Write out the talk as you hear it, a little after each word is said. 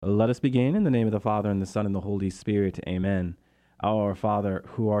Let us begin in the name of the Father, and the Son, and the Holy Spirit. Amen. Our Father,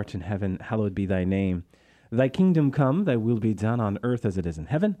 who art in heaven, hallowed be thy name. Thy kingdom come, thy will be done on earth as it is in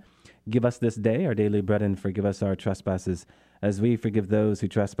heaven. Give us this day our daily bread, and forgive us our trespasses, as we forgive those who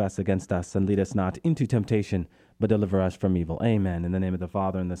trespass against us. And lead us not into temptation, but deliver us from evil. Amen. In the name of the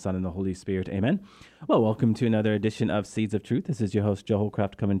Father, and the Son, and the Holy Spirit. Amen. Well, welcome to another edition of Seeds of Truth. This is your host, Joe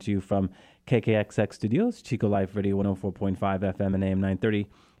Holcraft, coming to you from KKXX Studios, Chico Life Radio 104.5 FM and AM 930.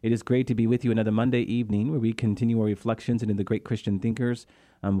 It is great to be with you another Monday evening where we continue our reflections into the great Christian thinkers.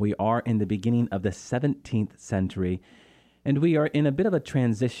 We are in the beginning of the 17th century, and we are in a bit of a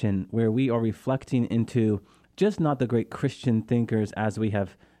transition where we are reflecting into just not the great Christian thinkers as we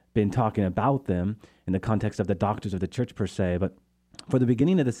have been talking about them in the context of the doctors of the church per se, but for the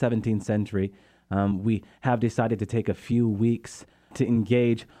beginning of the 17th century, we have decided to take a few weeks to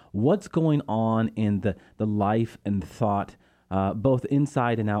engage what's going on in the life and thought both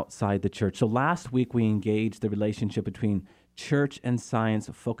inside and outside the church. So last week we engaged the relationship between church and science,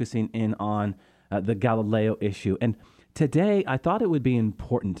 focusing in on the Galileo issue. And today I thought it would be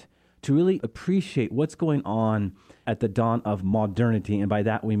important to really appreciate what's going on at the dawn of modernity. And by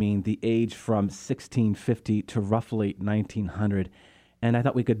that we mean the age from 1650 to roughly 1900. And I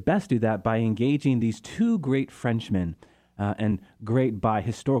thought we could best do that by engaging these two great Frenchmen, and great by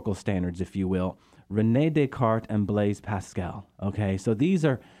historical standards, if you will, René Descartes and Blaise Pascal. Okay, so these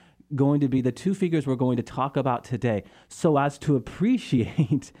are going to be the two figures we're going to talk about today so as to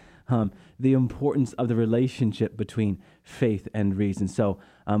appreciate the importance of the relationship between faith and reason. So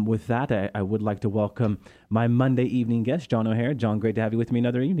with that, I would like to welcome my Monday evening guest, John O'Hare. John, great to have you with me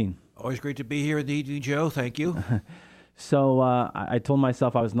another evening. Always great to be here in the evening, Joe. Thank you. So I told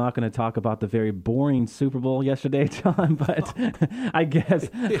myself I was not going to talk about the very boring Super Bowl yesterday, John, but I guess...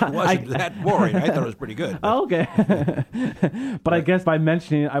 It wasn't that boring. I thought it was pretty good. Okay. But I guess by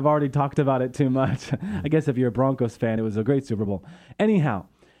mentioning it, I've already talked about it too much. I guess if you're a Broncos fan, it was a great Super Bowl. Anyhow,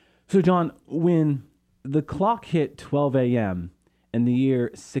 so John, when the clock hit 12 a.m. in the year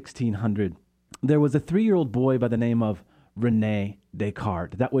 1600, there was a 3-year-old boy by the name of René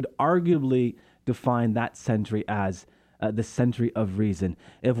Descartes that would arguably define that century as the century of reason.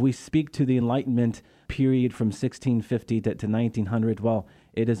 If we speak to the Enlightenment period from 1650 to 1900, well,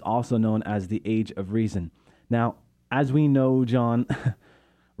 it is also known as the Age of Reason. Now, as we know, John,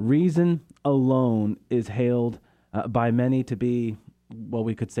 reason alone is hailed by many to be, well,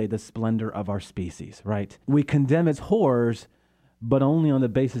 we could say the splendor of our species, right? We condemn its horrors, but only on the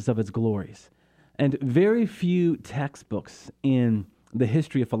basis of its glories. And very few textbooks in the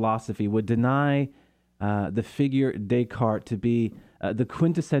history of philosophy would deny the figure Descartes to be the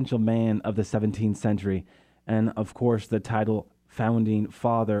quintessential man of the 17th century, and of course the title founding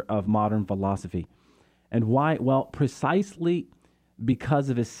father of modern philosophy. And why? Well, precisely because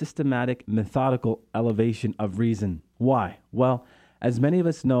of his systematic, methodical elevation of reason. Why? Well, as many of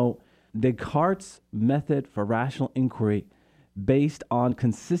us know, Descartes' method for rational inquiry, based on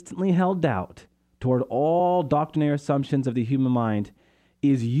consistently held doubt toward all doctrinary assumptions of the human mind,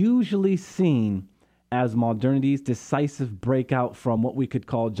 is usually seen as modernity's decisive breakout from what we could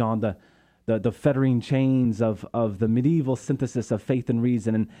call, John, the fettering chains of the medieval synthesis of faith and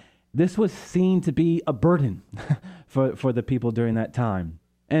reason. And this was seen to be a burden for the people during that time.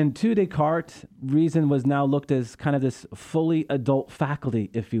 And to Descartes, reason was now looked as kind of this fully adult faculty,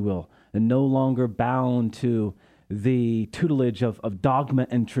 if you will, and no longer bound to the tutelage of dogma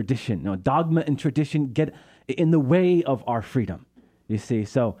and tradition. Now, dogma and tradition get in the way of our freedom, you see.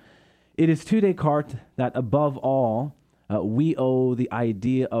 So it is to Descartes that above all, we owe the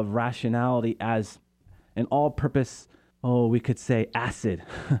idea of rationality as an all-purpose, we could say acid,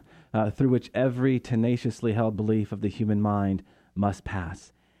 through which every tenaciously held belief of the human mind must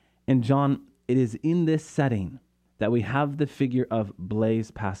pass. And John, it is in this setting that we have the figure of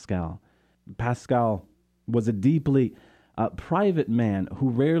Blaise Pascal. Pascal was a deeply private man who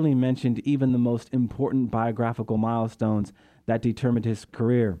rarely mentioned even the most important biographical milestones that determined his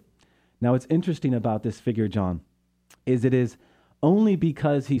career. Now, what's interesting about this figure, John, is it is only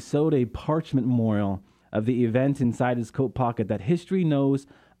because he sewed a parchment memorial of the event inside his coat pocket that history knows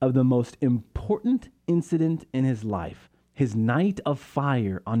of the most important incident in his life, his night of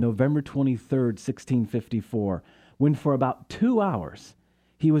fire on November 23rd, 1654, when for about 2 hours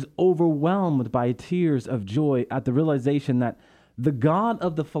he was overwhelmed by tears of joy at the realization that the God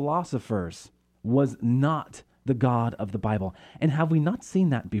of the philosophers was not the God of the Bible. And have we not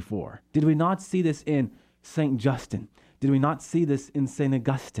seen that before? Did we not see this in St. Justin? Did we not see this in St.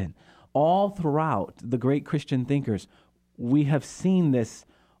 Augustine? All throughout the great Christian thinkers, we have seen this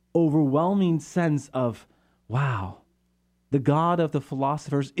overwhelming sense of, wow, The God of the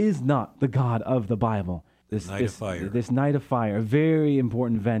philosophers is not the God of the Bible. Night of fire. This night of fire, a very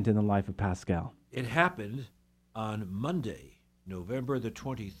important event in the life of Pascal. It happened on Monday, November the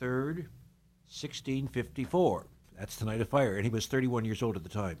 23rd, 1654. That's the night of fire, and he was 31 years old at the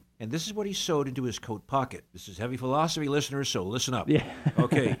time. And this is what he sewed into his coat pocket. This is heavy philosophy, listeners, so listen up. Yeah.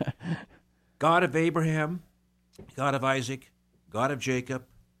 Okay. God of Abraham, God of Isaac, God of Jacob,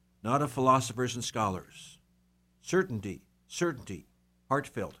 not of philosophers and scholars. Certainty,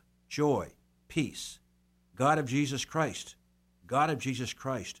 heartfelt, joy, peace. God of Jesus Christ, God of Jesus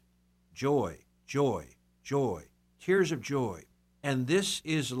Christ, joy, tears of joy. And this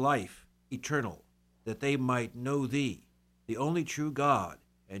is life eternal, that they might know thee, the only true God,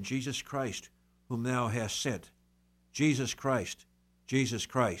 and Jesus Christ, whom thou hast sent. Jesus Christ.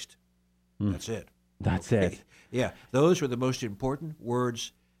 That's it. That's it. Yeah, those were the most important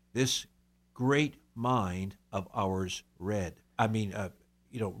words this great mind of ours wrote.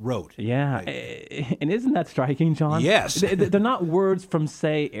 Yeah, Right. and isn't that striking, John? Yes. They're not words from,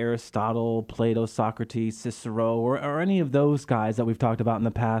 say, Aristotle, Plato, Socrates, Cicero, or any of those guys that we've talked about in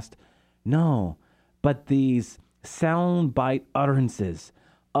the past. No, but these soundbite utterances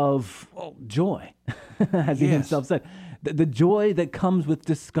of joy, as he Yes. himself said. The joy that comes with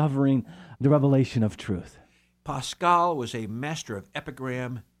discovering the revelation of truth. Pascal was a master of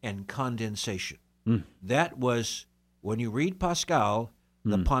epigram and condensation. That was, when you read Pascal,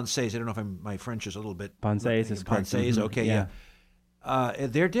 the Pensées, I don't know if my French is a little bit... Pensées is correct. Pensées, Mhm. okay, yeah.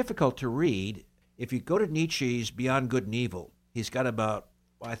 They're difficult to read. If you go to Nietzsche's Beyond Good and Evil, he's got about,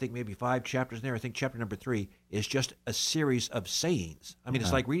 I think maybe 5 chapters in there. I think chapter number 3 is just a series of sayings. I mean,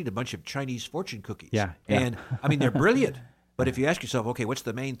 it's like reading a bunch of Chinese fortune cookies. Yeah. And, I mean, they're brilliant. But if you ask yourself, okay, what's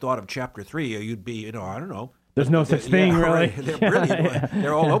the main thought of chapter 3, you'd be, I don't know. There's no such thing, really. Right. They're brilliant. Yeah.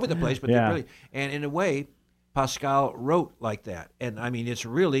 They're all over the place, but Yeah. they're brilliant. And in a way, Pascal wrote like that. And, I mean, it's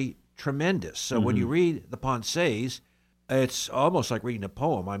really tremendous. So when you read the Pensées, it's almost like reading a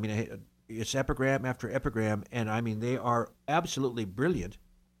poem. I mean, it's epigram after epigram, and, I mean, they are absolutely brilliant.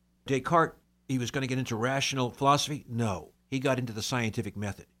 Descartes, he was going to get into rational philosophy? No. He got into the scientific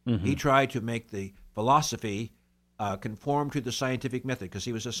method. He tried to make the philosophy conform to the scientific method because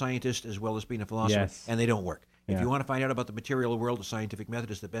he was a scientist as well as being a philosopher, Yes. and they don't work. If Yeah. you want to find out about the material world, the scientific method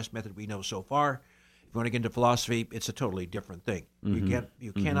is the best method we know so far. If you want to get into philosophy, it's a totally different thing.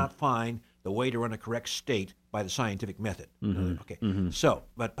 You cannot find the way to run a correct state by the scientific method. Okay. So,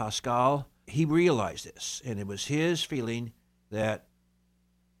 but Pascal, he realized this, and it was his feeling that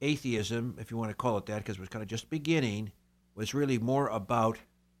atheism, if you want to call it that, because it was kind of just beginning, was really more about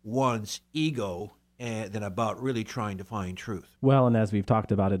one's ego than about really trying to find truth. Well, and as we've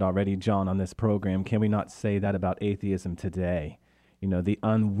talked about it already, John, on this program, can we not say that about atheism today? The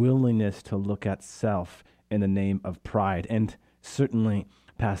unwillingness to look at self in the name of pride. And certainly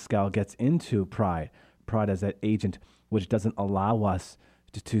Pascal gets into pride as that agent which doesn't allow us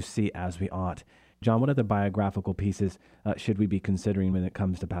to see as we ought. John, what other biographical pieces should we be considering when it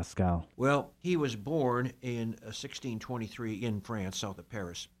comes to Pascal? Well, he was born in 1623 in France, south of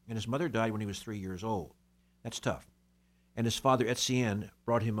Paris, and his mother died when he was 3 years old. That's tough. And his father, Etienne,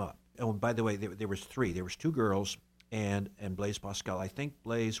 brought him up. Oh, and by the way, there was 3. There was 2 girls and Blaise Pascal. I think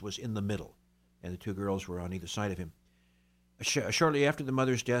Blaise was in the middle, and the 2 girls were on either side of him. Shortly after the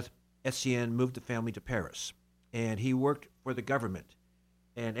mother's death, Etienne moved the family to Paris, and he worked for the government.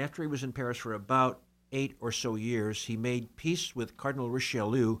 And after he was in Paris for about 8 or so years, he made peace with Cardinal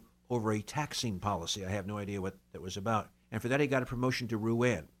Richelieu over a taxing policy. I have no idea what that was about. And for that, he got a promotion to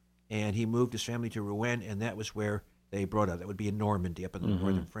Rouen. And he moved his family to Rouen, and that was where they brought up. That would be in Normandy, up in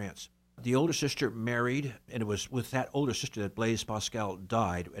northern France. The older sister married, and it was with that older sister that Blaise Pascal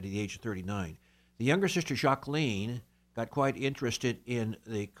died at the age of 39. The younger sister, Jacqueline, got quite interested in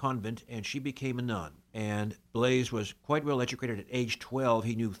the convent, and she became a nun. And Blaise was quite well educated at age 12.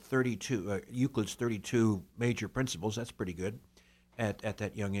 He knew Euclid's 32 major principles. That's pretty good at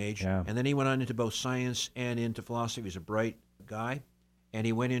that young age. Yeah. And then he went on into both science and into philosophy. He was a bright guy. And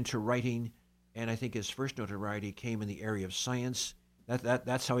he went into writing, and I think his first notoriety came in the area of science.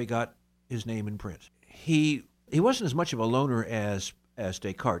 That's how he got his name in print. He wasn't as much of a loner as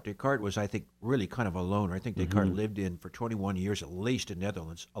Descartes. Descartes was, I think, really kind of a loner. I think Descartes lived for 21 years at least in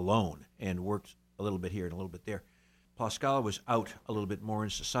Netherlands alone and worked a little bit here and a little bit there. Pascal was out a little bit more in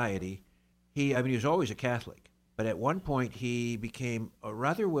society. He was always a Catholic, but at one point he became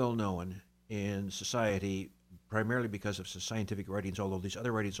rather well known in society, primarily because of his scientific writings, although these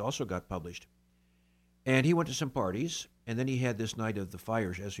other writings also got published. And he went to some parties, and then he had this night of the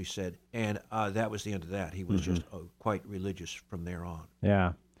fires, as he said, and that was the end of that. He was just quite religious from there on.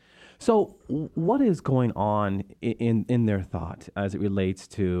 Yeah. So, what is going on in their thought as it relates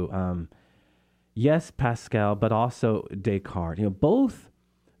to, yes, Pascal, but also Descartes? Both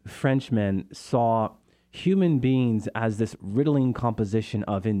Frenchmen saw human beings as this riddling composition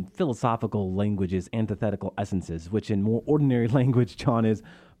of, in philosophical languages, antithetical essences, which in more ordinary language, John, is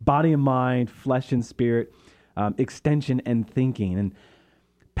body and mind, flesh and spirit, extension and thinking. And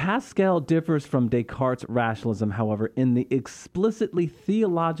Pascal differs from Descartes' rationalism, however, in the explicitly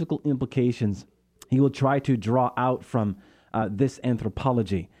theological implications he will try to draw out from this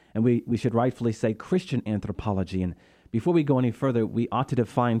anthropology. And we should rightfully say Christian anthropology. And before we go any further, we ought to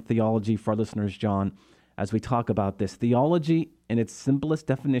define theology for our listeners, John, as we talk about this. Theology, in its simplest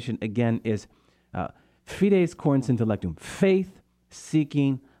definition, again, is fides cordis intellectum, faith,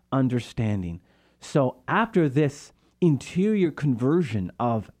 seeking, understanding. So after this interior conversion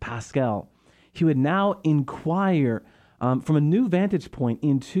of Pascal, he would now inquire from a new vantage point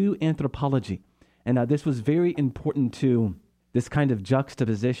into anthropology. And this was very important to this kind of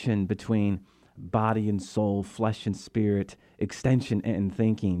juxtaposition between body and soul, flesh and spirit, extension and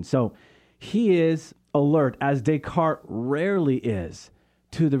thinking. So he is alert, as Descartes rarely is,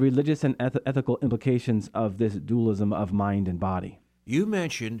 to the religious and ethical implications of this dualism of mind and body. You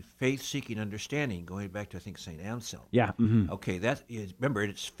mentioned faith-seeking understanding, going back to, I think, St. Anselm. Yeah. Mm-hmm. Okay, that is, remember,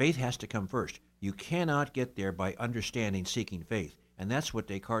 faith has to come first. You cannot get there by understanding, seeking faith. And that's what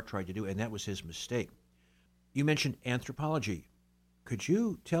Descartes tried to do, and that was his mistake. You mentioned anthropology. Could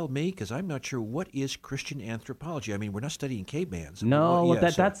you tell me, because I'm not sure, what is Christian anthropology? I mean, we're not studying cavemans. No,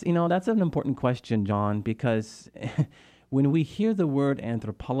 that's an important question, John, because when we hear the word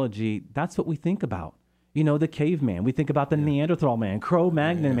anthropology, that's what we think about. The caveman. We think about the Neanderthal man,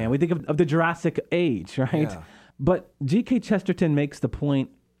 Cro-Magnon man. We think of the Jurassic Age, right? Yeah. But G.K. Chesterton makes the point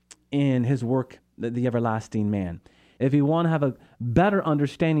in his work, The Everlasting Man. If you want to have a better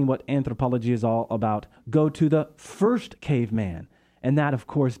understanding what anthropology is all about, go to the first caveman. And that, of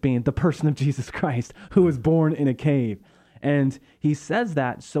course, being the person of Jesus Christ, who was born in a cave. And he says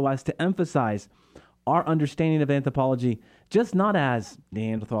that so as to emphasize our understanding of anthropology, just not as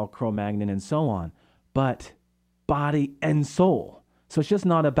Neanderthal, Cro-Magnon, and so on, but body and soul. So it's just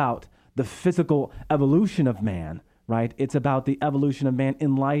not about the physical evolution of man, right? It's about the evolution of man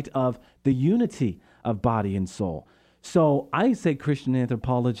in light of the unity of body and soul. So I say Christian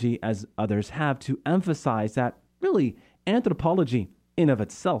anthropology, as others have, to emphasize that really anthropology in of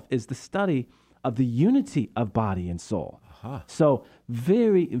itself is the study of the unity of body and soul. Uh-huh. So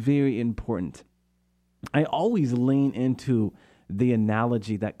very, very important. I always lean into the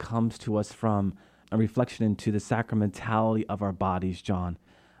analogy that comes to us from a reflection into the sacramentality of our bodies, John.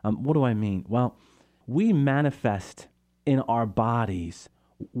 What do I mean? Well, we manifest in our bodies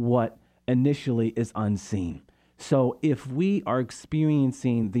what initially is unseen. So if we are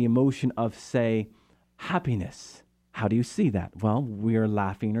experiencing the emotion of, say, happiness, how do you see that? Well, we are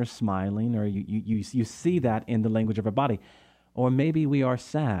laughing or smiling, or you see that in the language of our body. Or maybe we are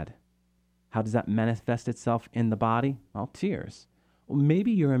sad. How does that manifest itself in the body? Well, tears. Well,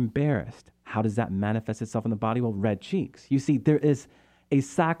 maybe you're embarrassed. How does that manifest itself in the body? Well, red cheeks. You see, there is a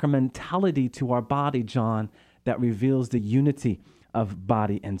sacramentality to our body, John, that reveals the unity of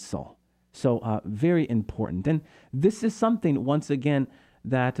body and soul. So very important. And this is something, once again,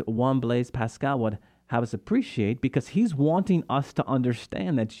 that Juan Blaise Pascal would have us appreciate, because he's wanting us to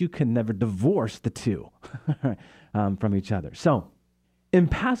understand that you can never divorce the two from each other. So in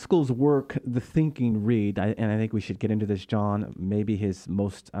Pascal's work, The Thinking Reed, and I think we should get into this, John, maybe his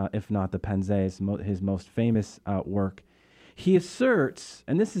most, if not the Pensées, his most famous work, he asserts,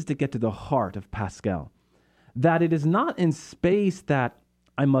 and this is to get to the heart of Pascal, that it is not in space that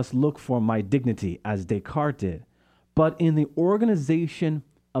I must look for my dignity, as Descartes did, but in the organization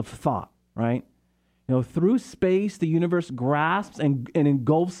of thought, right? Through space, the universe grasps and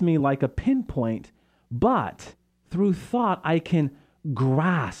engulfs me like a pinpoint, but through thought, I can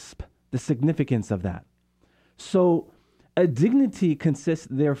grasp the significance of that. So a dignity consists,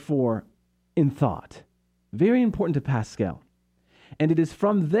 therefore, in thought. Very important to Pascal. And it is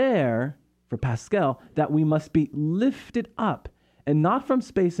from there, for Pascal, that we must be lifted up, and not from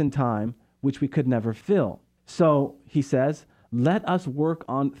space and time, which we could never fill. So, he says, let us work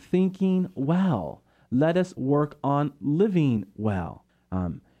on thinking well. Let us work on living well.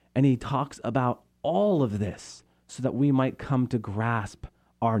 And he talks about all of this so that we might come to grasp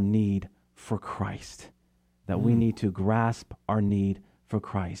our need for Christ. That we need to grasp our need for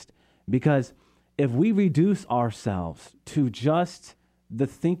Christ. Because if we reduce ourselves to just the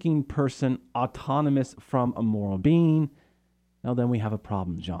thinking person autonomous from a moral being, now then we have a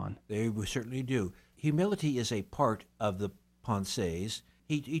problem, John. We certainly do. Humility is a part of the Pensées.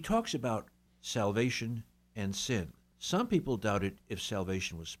 he talks about salvation and sin. Some people doubted if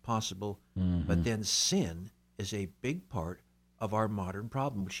salvation was possible, but then sin is a big part of our modern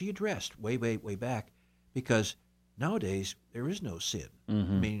problem, which he addressed way back, because nowadays there is no sin. I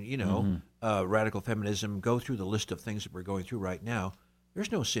mean, radical feminism, go through the list of things that we're going through right now.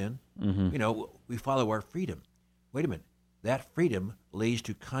 There's no sin. We follow our freedom. Wait a minute. That freedom leads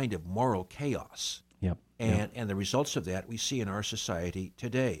to kind of moral chaos. Yep. And the results of that we see in our society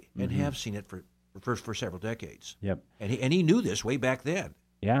today, and have seen it for several decades. Yep. And he knew this way back then.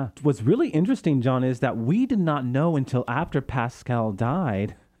 Yeah. What's really interesting, John, is that we did not know until after Pascal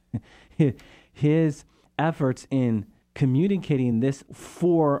died his efforts in communicating this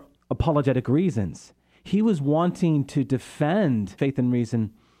for apologetic reasons. He was wanting to defend faith and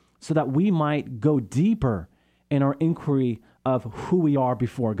reason so that we might go deeper in our inquiry of who we are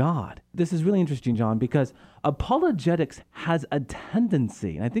before God. This is really interesting, John, because apologetics has a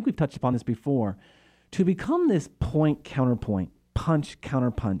tendency, and I think we've touched upon this before, to become this point counterpoint, punch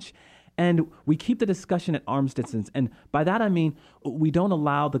counterpunch. And we keep the discussion at arm's distance. And by that I mean we don't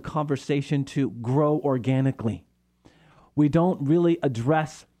allow the conversation to grow organically. We don't really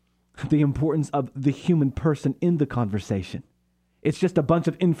address the importance of the human person in the conversation. It's just a bunch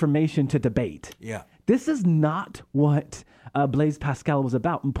of information to debate. Yeah. This is not what Blaise Pascal was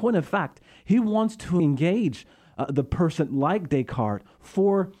about. In point of fact, he wants to engage the person like Descartes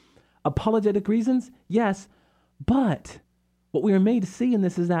for apologetic reasons, yes, but what we are made to see in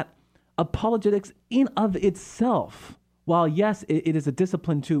this is that apologetics in of itself, while yes, it is a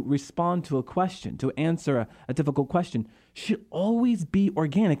discipline to respond to a question, to answer a difficult question, should always be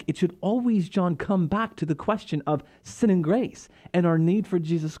organic. It should always, John, come back to the question of sin and grace and our need for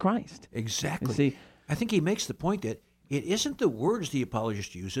Jesus Christ. Exactly. You see, I think he makes the point that it isn't the words the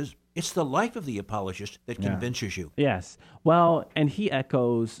apologist uses, it's the life of the apologist that convinces you. Yes. Well, and he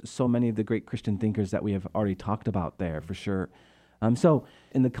echoes so many of the great Christian thinkers that we have already talked about there, for sure. So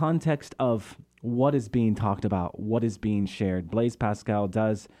in the context of what is being talked about, what is being shared, Blaise Pascal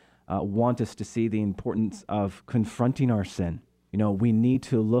does want us to see the importance of confronting our sin. You know, we need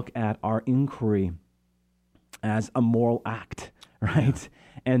to look at our inquiry as a moral act, right?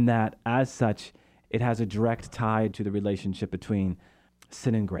 Yeah. And that as such, it has a direct tie to the relationship between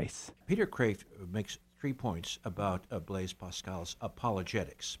sin and grace. Peter Kreeft makes 3 points about Blaise Pascal's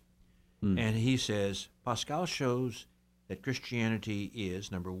apologetics. And he says, Pascal shows that Christianity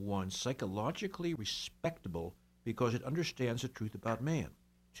is, number one, psychologically respectable because it understands the truth about man.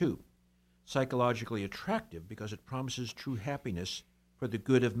 2, psychologically attractive because it promises true happiness for the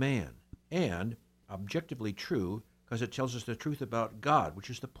good of man. And objectively true because it tells us the truth about God, which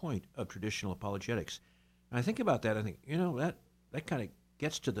is the point of traditional apologetics. And I think about that, I think, that kind of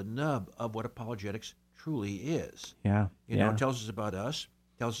gets to the nub of what apologetics truly is. Yeah. It tells us about us,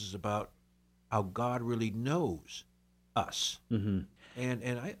 tells us about how God really knows us. Mm-hmm.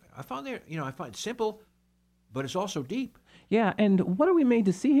 And I found there, I find it simple, but it's also deep. Yeah, and what are we made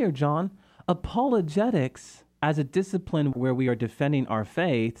to see here, John? Apologetics, as a discipline where we are defending our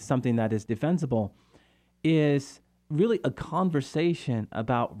faith, something that is defensible, is really a conversation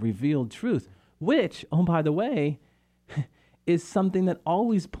about revealed truth, which, oh, by the way, is something that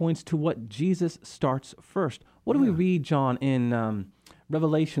always points to what Jesus starts first. What do we read, John, in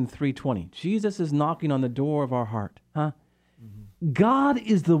Revelation 3:20? Jesus is knocking on the door of our heart. Mm-hmm. God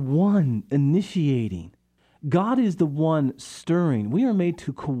is the one initiating. God is the one stirring. We are made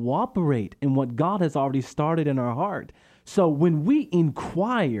to cooperate in what God has already started in our heart. So when we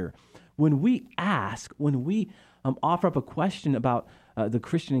inquire, when we ask, when we offer up a question about the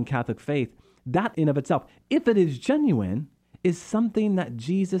Christian and Catholic faith, that in of itself, if it is genuine, is something that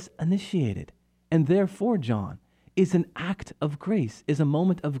Jesus initiated. And therefore, John, is an act of grace, is a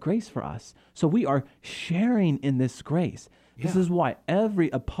moment of grace for us. So we are sharing in this grace. Yeah. This is why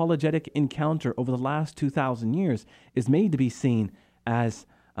every apologetic encounter over the last 2,000 years is made to be seen as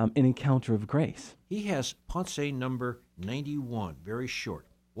an encounter of grace. He has pensée number 91, very short.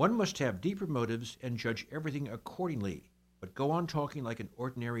 One must have deeper motives and judge everything accordingly, but go on talking like an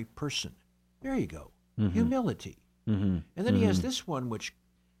ordinary person. There you go. Mm-hmm. Humility. Mm-hmm. And then he has this one,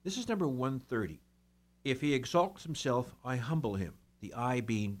 this is number 130. If he exalts himself, I humble him, the I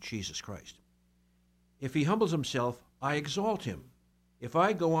being Jesus Christ. If he humbles himself, I exalt him. If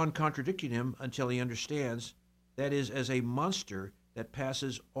I go on contradicting him until he understands, that is as a monster that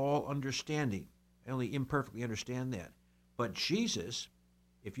passes all understanding. I only imperfectly understand that. But Jesus,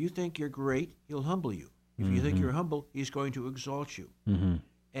 if you think you're great, he'll humble you. If you think you're humble, he's going to exalt you. Mm-hmm.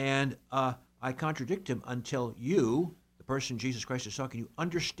 And I contradict him until you, the person Jesus Christ is talking to,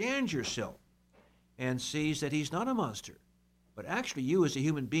 understands yourself and sees that he's not a monster, But actually, you as a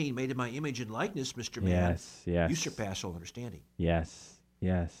human being made in my image and likeness, Mr. Man, Yes, yes. you surpass all understanding. Yes,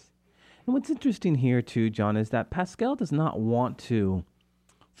 yes. And what's interesting here, too, John, is that Pascal does not want to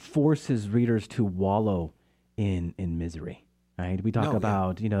force his readers to wallow in misery. Right? We talk No, yeah.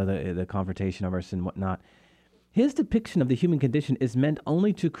 about, the confrontation of our sin and whatnot. His depiction of the human condition is meant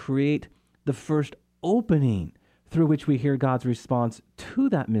only to create the first opening through which we hear God's response to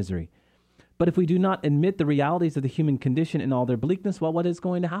that misery. But if we do not admit the realities of the human condition in all their bleakness, well, what is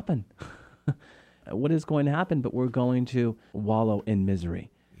going to happen? What is going to happen? But we're going to wallow in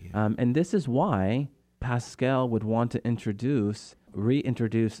misery. Yeah. And this is why Pascal would want to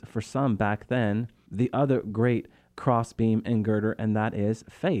reintroduce for some back then, the other great crossbeam and girder, and that is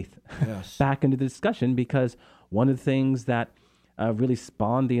faith, Yes. back into the discussion, because one of the things that really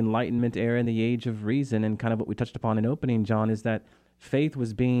spawned the Enlightenment era and the Age of Reason, and kind of what we touched upon in opening, John, is that faith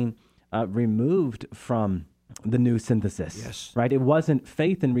was being removed from the new synthesis. Yes. Right? It wasn't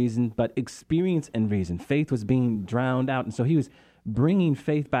faith and reason, but experience and reason. Faith was being drowned out. And so he was bringing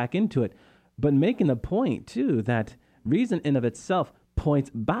faith back into it, but making the point, too, that reason in of itself points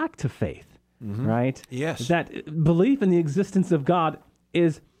back to faith, right? Yes. That belief in the existence of God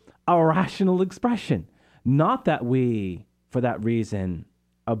is a rational expression. Not that we, for that reason,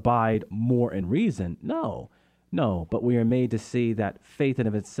 abide more in reason. No, but we are made to see that faith in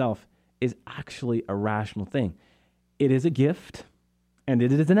of itself is actually a rational thing. It is a gift and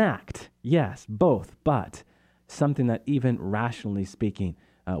it is an act. Yes, both, but something that even rationally speaking,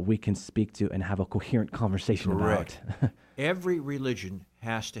 we can speak to and have a coherent conversation Correct. about. Every religion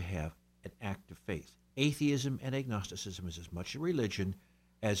has to have an act of faith. Atheism and agnosticism is as much a religion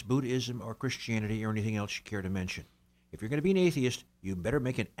as Buddhism or Christianity or anything else you care to mention. If you're going to be an atheist, you better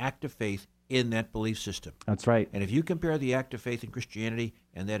make an act of faith in that belief system. That's right. And if you compare the act of faith in Christianity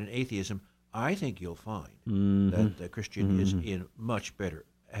and that in atheism, I think you'll find that the Christian is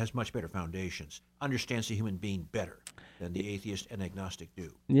has much better foundations, understands the human being better than the atheist and agnostic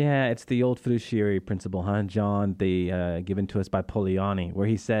do. Yeah, it's the old fiduciary principle, huh, John? Given to us by Polanyi, where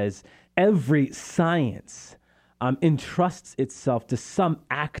he says every science entrusts itself to some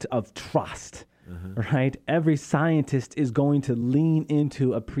act of trust. Right? Every scientist is going to lean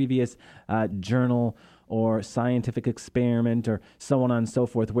into a previous journal or scientific experiment or so on and so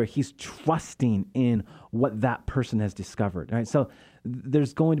forth, where he's trusting in what that person has discovered. Right? So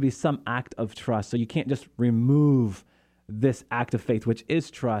there's going to be some act of trust. So you can't just remove this act of faith, which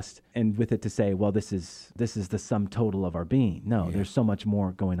is trust, and with it to say, well, this is the sum total of our being. No, there's so much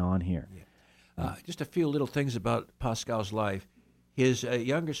more going on here. Yeah. Just a few little things about Pascal's life. His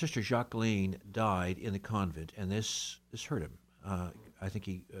younger sister, Jacqueline, died in the convent, and this hurt him. I think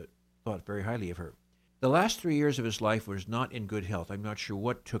he thought very highly of her. The last 3 years of his life was not in good health. I'm not sure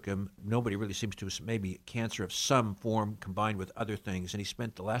what took him. Nobody really seems to. Maybe cancer of some form combined with other things. And he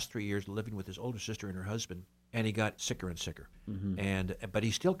spent the last 3 years living with his older sister and her husband, and he got sicker and sicker. But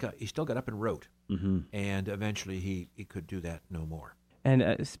he still got up and wrote, and eventually he could do that no more.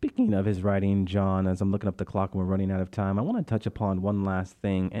 And speaking of his writing, John, as I'm looking up the clock and we're running out of time, I want to touch upon one last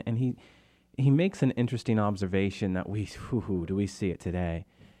thing. And he makes an interesting observation that do we see it today?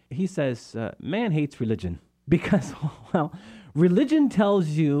 He says, man hates religion because, well, religion tells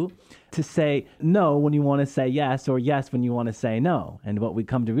you to say no when you want to say yes, or yes when you want to say no. And what we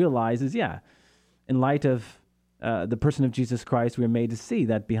come to realize is, in light of the person of Jesus Christ, we're made to see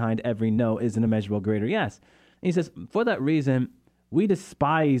that behind every no is an immeasurable greater yes. And he says, for that reason, we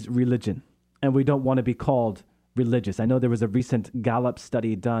despise religion, and we don't want to be called religious. I know there was a recent Gallup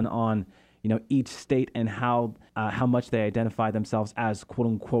study done on, each state and how much they identify themselves as quote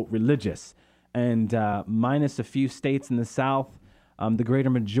unquote religious, and minus a few states in the South, the greater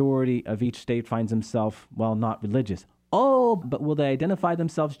majority of each state finds himself, well, not religious. Oh, but will they identify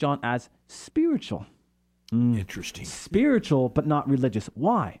themselves, John, as spiritual? Interesting. Spiritual, but not religious.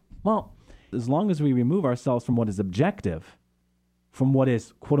 Why? Well, as long as we remove ourselves from what is objective, from what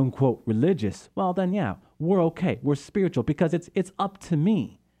is quote unquote religious, well then we're okay. We're spiritual because it's up to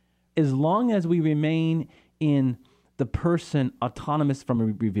me. As long as we remain in the person autonomous from a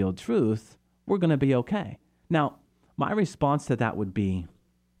revealed truth, we're going to be okay. Now, my response to that would be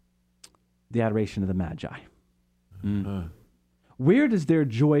the adoration of the Magi. Where does their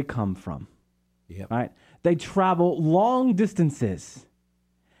joy come from? Yep. Right? They travel long distances.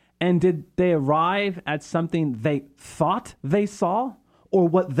 And did they arrive at something they thought they saw or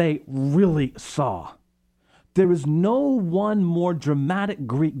what they really saw? There is no one more dramatic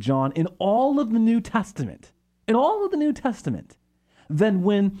Greek, John, in all of the New Testament, than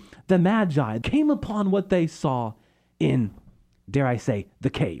when the Magi came upon what they saw in, dare I say,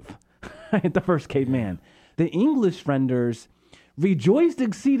 the cave, the first caveman. The English renders rejoiced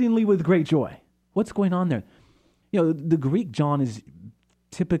exceedingly with great joy. What's going on there? The Greek, John, is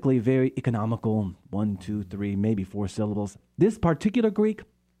typically very economical, 1, 2, 3, maybe 4 syllables. This particular Greek,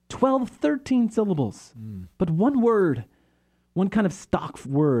 12, 13 syllables, but one word, one kind of stock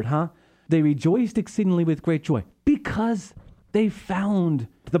word, huh? They rejoiced exceedingly with great joy because they found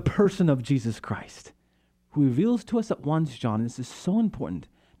the person of Jesus Christ, who reveals to us at once, John, and this is so important,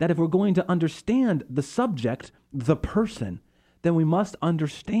 that if we're going to understand the subject, the person, then we must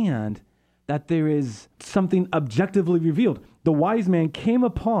understand that there is something objectively revealed. The wise man came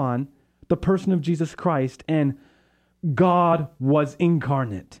upon the person of Jesus Christ, and God was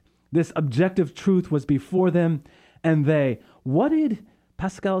incarnate. This objective truth was before them, and what did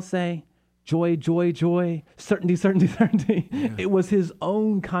Pascal say? Joy, joy, joy, certainty, certainty, certainty. Yeah. It was his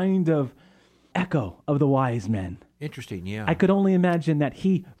own kind of echo of the wise men. Interesting, yeah. I could only imagine that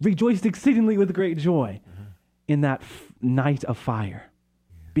he rejoiced exceedingly with great joy in that night of fire.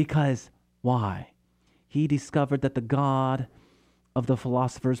 Yeah. Because, why? He discovered that the God of the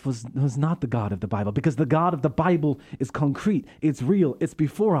philosophers was not the God of the Bible, because the God of the Bible is concrete, it's real, it's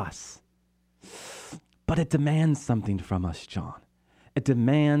before us. But it demands something from us, John. It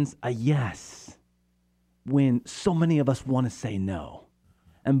demands a yes when so many of us want to say no.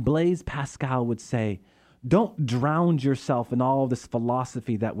 And Blaise Pascal would say, don't drown yourself in all of this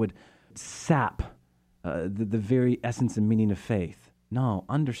philosophy that would sap the very essence and meaning of faith. No,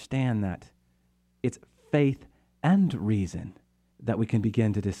 understand that it's faith and reason that we can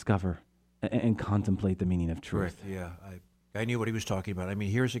begin to discover and contemplate the meaning of truth. Correct. Yeah, I knew what he was talking about. I mean,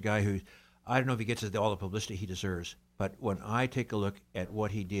 here's a guy who, I don't know if he gets all the publicity he deserves, but when I take a look at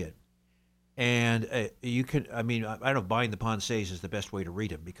what he did, and you can, I don't know, Buying the Pensées is the best way to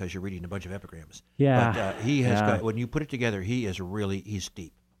read him because you're reading a bunch of epigrams. Yeah. But he has got, when you put it together, he's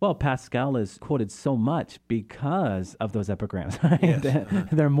deep. Well, Pascal is quoted so much because of those epigrams. Right? Yes.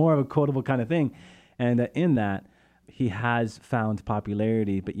 They're more of a quotable kind of thing. And in that, he has found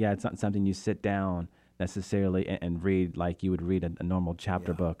popularity, but yeah, it's not something you sit down necessarily and read like you would read a normal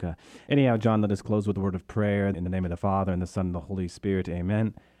chapter book. Anyhow, John, let us close with a word of prayer in the name of the Father, and the Son, and the Holy Spirit.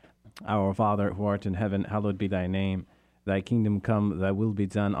 Amen. Our Father, who art in heaven, hallowed be thy name. Thy kingdom come, thy will be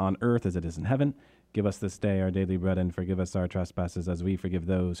done on earth as it is in heaven. Give us this day our daily bread, and forgive us our trespasses as we forgive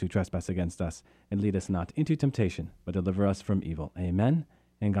those who trespass against us. And lead us not into temptation, but deliver us from evil. Amen.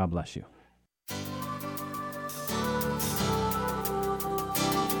 And God bless you.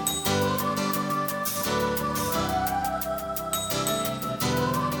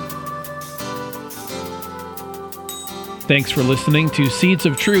 Thanks for listening to Seeds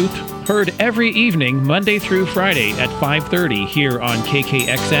of Truth, heard every evening, Monday through Friday at 5:30 here on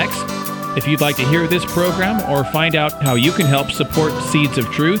KKXX. If you'd like to hear this program or find out how you can help support Seeds of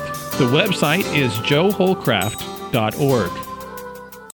Truth, the website is joeholcraft.org.